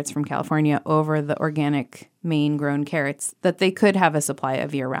 organic carrots from California, over the organic Maine grown carrots that they could have a supply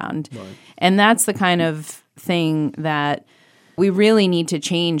of year round. Right. And that's the kind of thing that we really need to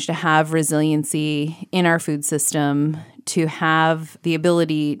change to have resiliency in our food system, to have the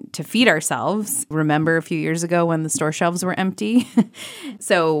ability to feed ourselves. Remember a few years ago when the store shelves were empty?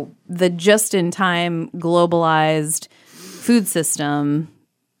 So the just-in-time globalized food system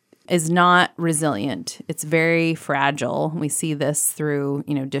is not resilient. It's very fragile. We see this through,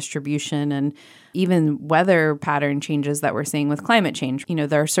 distribution and even weather pattern changes that we're seeing with climate change.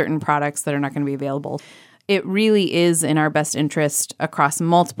 There are certain products that are not going to be available. It really is in our best interest across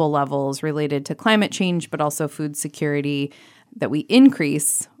multiple levels related to climate change, but also food security, that we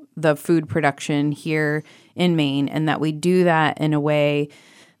increase the food production here in Maine, and that we do that in a way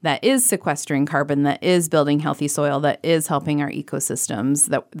that is sequestering carbon, that is building healthy soil, that is helping our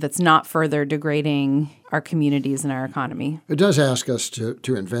ecosystems, that's not further degrading our communities and our economy. It does ask us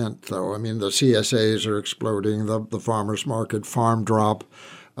to invent, though. I mean, the CSAs are exploding, the farmers market, farm drop.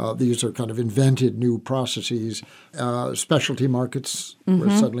 These are kind of invented new processes. Specialty markets, where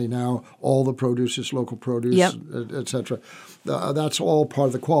suddenly now all the produce is local produce, et cetera. That's all part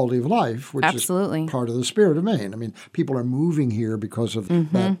of the quality of life, which Absolutely. is part of the spirit of Maine. I mean, people are moving here because of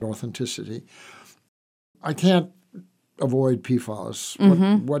that authenticity. I can't avoid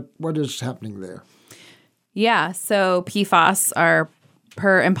PFAS. What is happening there? Yeah, so PFAS are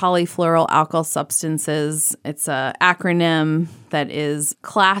Per and polyfluoral alkyl substances. It's an acronym that is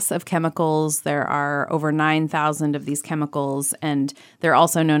class of chemicals. There are over 9,000 of these chemicals, and they're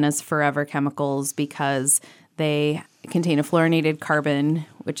also known as forever chemicals because they contain a fluorinated carbon,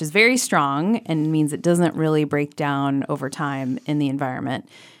 which is very strong and means it doesn't really break down over time in the environment.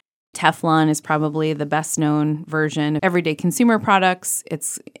 Teflon is probably the best known version of everyday consumer products.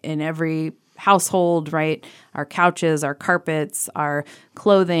 It's in every household, right? Our couches, our carpets, our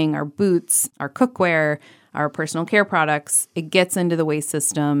clothing, our boots, our cookware, our personal care products. It gets into the waste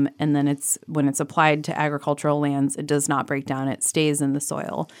system, and then when it's applied to agricultural lands, it does not break down. It stays in the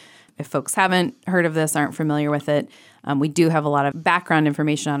soil. If folks haven't heard of this, aren't familiar with it, we do have a lot of background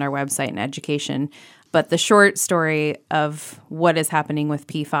information on our website and education. But the short story of what is happening with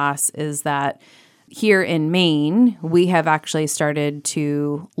PFAS is that here in Maine, we have actually started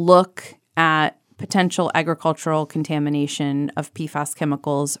to look at potential agricultural contamination of PFAS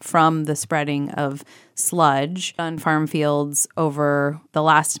chemicals from the spreading of sludge on farm fields over the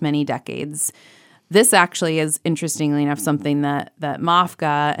last many decades. This actually is, interestingly enough, something that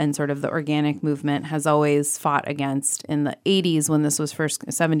MAFGA and sort of the organic movement has always fought against. In the 80s, when this was first,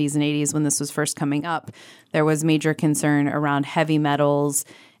 70s and 80s, when this was first coming up, there was major concern around heavy metals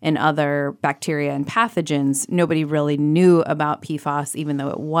and other bacteria and pathogens. Nobody really knew about PFAS, even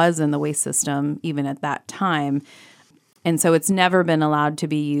though it was in the waste system, even at that time. And so it's never been allowed to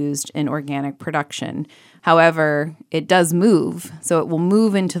be used in organic production. However, it does move. So it will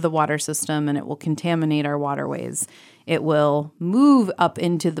move into the water system and it will contaminate our waterways. It will move up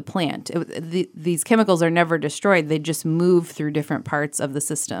into the plant. These chemicals are never destroyed. They just move through different parts of the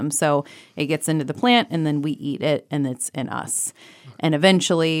system. So it gets into the plant and then we eat it and it's in us. And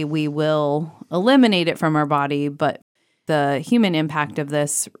eventually we will eliminate it from our body, but the human impact of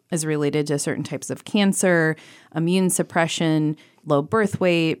this is related to certain types of cancer, immune suppression, low birth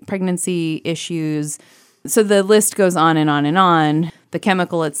weight, pregnancy issues. So the list goes on and on and on. The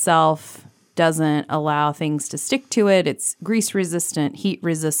chemical itself doesn't allow things to stick to it. It's grease resistant, heat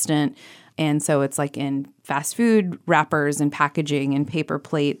resistant. And so it's like in fast food wrappers and packaging and paper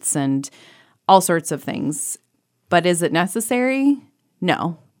plates and all sorts of things. But is it necessary?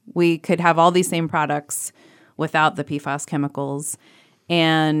 No. We could have all these same products without the PFAS chemicals.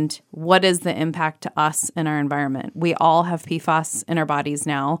 And what is the impact to us and our environment? We all have PFAS in our bodies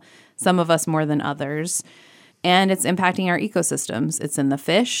now, some of us more than others. And it's impacting our ecosystems. It's in the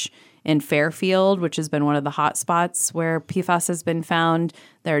fish. In Fairfield, which has been one of the hot spots where PFAS has been found,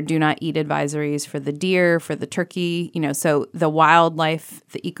 there are do not eat advisories for the deer, for the turkey. So the wildlife,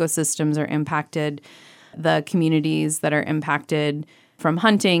 the ecosystems are impacted. The communities that are impacted from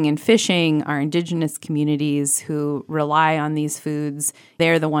hunting and fishing are indigenous communities who rely on these foods.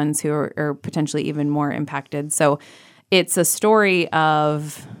 They're the ones who are potentially even more impacted. So it's a story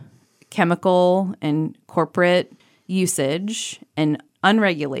of chemical and corporate usage and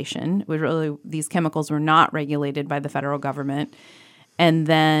unregulation. These chemicals were not regulated by the federal government. And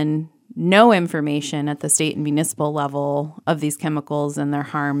then no information at the state and municipal level of these chemicals and their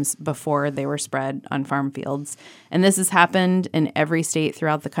harms before they were spread on farm fields. And this has happened in every state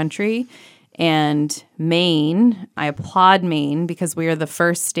throughout the country. And Maine, I applaud Maine because we are the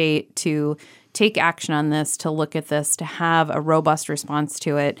first state to take action on this, to look at this, to have a robust response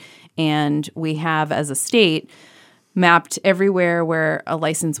to it. And we have, as a state, mapped everywhere where a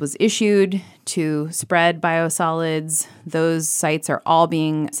license was issued to spread biosolids. Those sites are all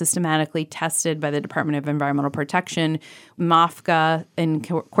being systematically tested by the Department of Environmental Protection. MAFGA, in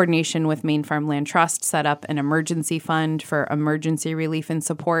coordination with Maine Farmland Trust, set up an emergency fund for emergency relief and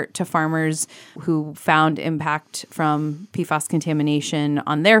support to farmers who found impact from PFAS contamination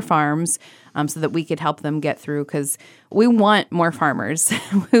on their farms, so that we could help them get through, because we want more farmers.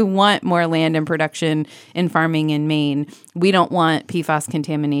 We want more land and production in farming in Maine. We don't want PFAS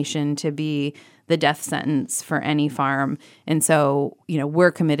contamination to be the death sentence for any farm. And so,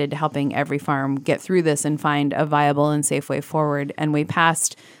 we're committed to helping every farm get through this and find a viable and safe way forward. And we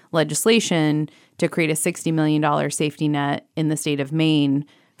passed legislation to create a $60 million safety net in the state of Maine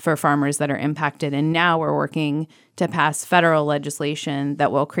for farmers that are impacted. And now we're working to pass federal legislation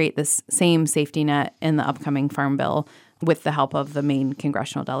that will create this same safety net in the upcoming Farm Bill with the help of the Maine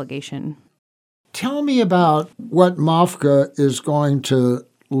congressional delegation. Tell me about what MAFGA is going to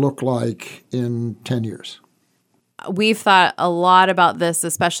look like in 10 years. We've thought a lot about this,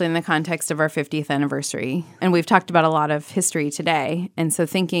 especially in the context of our 50th anniversary. And we've talked about a lot of history today. And so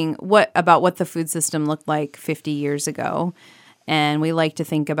thinking about what the food system looked like 50 years ago. And we like to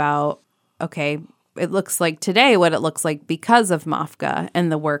think about, okay, it looks like today what it looks like because of MAFGA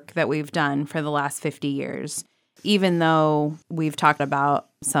and the work that we've done for the last 50 years. even though we've talked about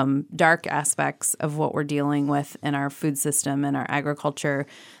some dark aspects of what we're dealing with in our food system and our agriculture,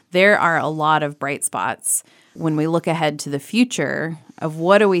 there are a lot of bright spots. When we look ahead to the future of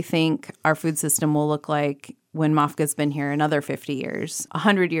what do we think our food system will look like when MAFGA's been here another 50 years,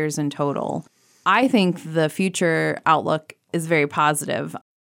 100 years in total, I think the future outlook is very positive.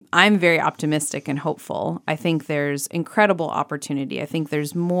 I'm very optimistic and hopeful. I think there's incredible opportunity. I think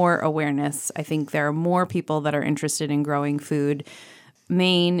there's more awareness. I think there are more people that are interested in growing food.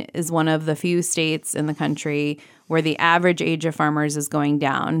 Maine is one of the few states in the country where the average age of farmers is going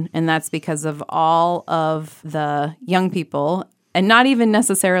down. And that's because of all of the young people, and not even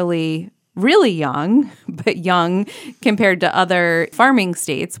necessarily really young, but young compared to other farming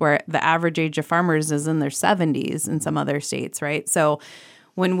states where the average age of farmers is in their 70s in some other states, right? So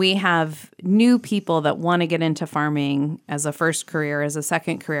when we have new people that want to get into farming as a first career, as a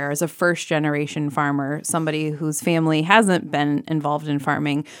second career, as a first generation farmer, somebody whose family hasn't been involved in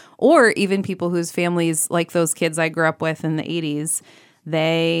farming, or even people whose families, like those kids I grew up with in the 80s,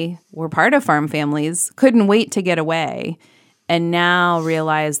 they were part of farm families, couldn't wait to get away, and now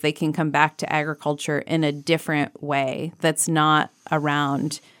realize they can come back to agriculture in a different way that's not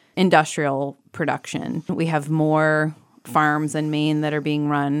around industrial production. We have more farms in Maine that are being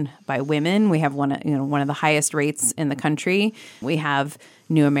run by women. We have one of the highest rates in the country. We have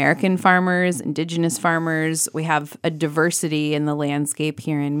new American farmers, indigenous farmers. We have a diversity in the landscape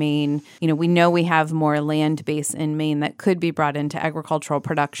here in Maine. We know we have more land base in Maine that could be brought into agricultural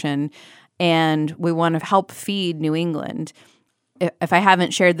production, and we want to help feed New England. If I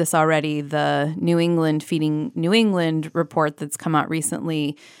haven't shared this already, the New England Feeding New England report that's come out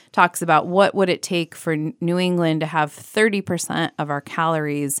recently talks about what would it take for New England to have 30% of our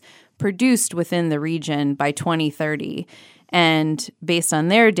calories produced within the region by 2030. And based on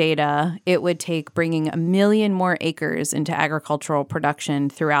their data, it would take bringing 1 million more acres into agricultural production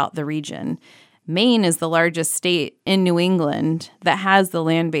throughout the region. Maine is the largest state in New England that has the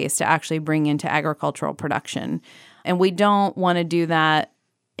land base to actually bring into agricultural production. And we don't want to do that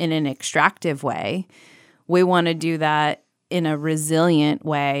in an extractive way. We want to do that in a resilient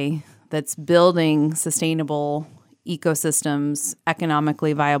way that's building sustainable ecosystems,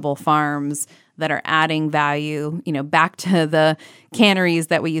 economically viable farms that are adding value, back to the canneries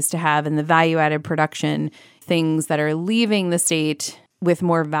that we used to have and the value-added production, things that are leaving the state with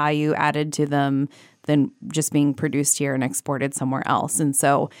more value added to them than just being produced here and exported somewhere else. And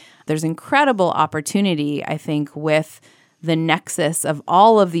so there's incredible opportunity, I think, with the nexus of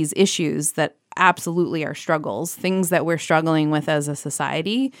all of these issues that absolutely are struggles, things that we're struggling with as a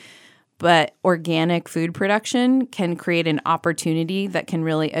society. But organic food production can create an opportunity that can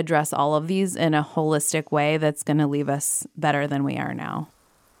really address all of these in a holistic way that's going to leave us better than we are now.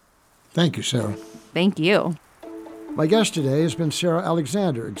 Thank you, Sarah. Thank you. My guest today has been Sarah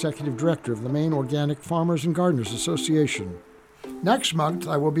Alexander, Executive Director of the Maine Organic Farmers and Gardeners Association. Next month,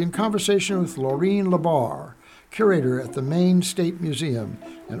 I will be in conversation with Laureen Labar, curator at the Maine State Museum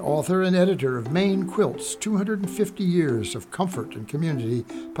and author and editor of Maine Quilts, 250 Years of Comfort and Community,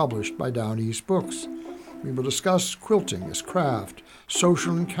 published by Down East Books. We will discuss quilting as craft,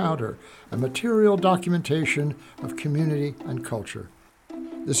 social encounter, and material documentation of community and culture.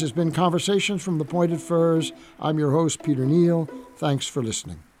 This has been Conversations from the Pointed Firs. I'm your host, Peter Neal. Thanks for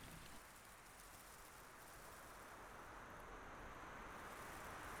listening.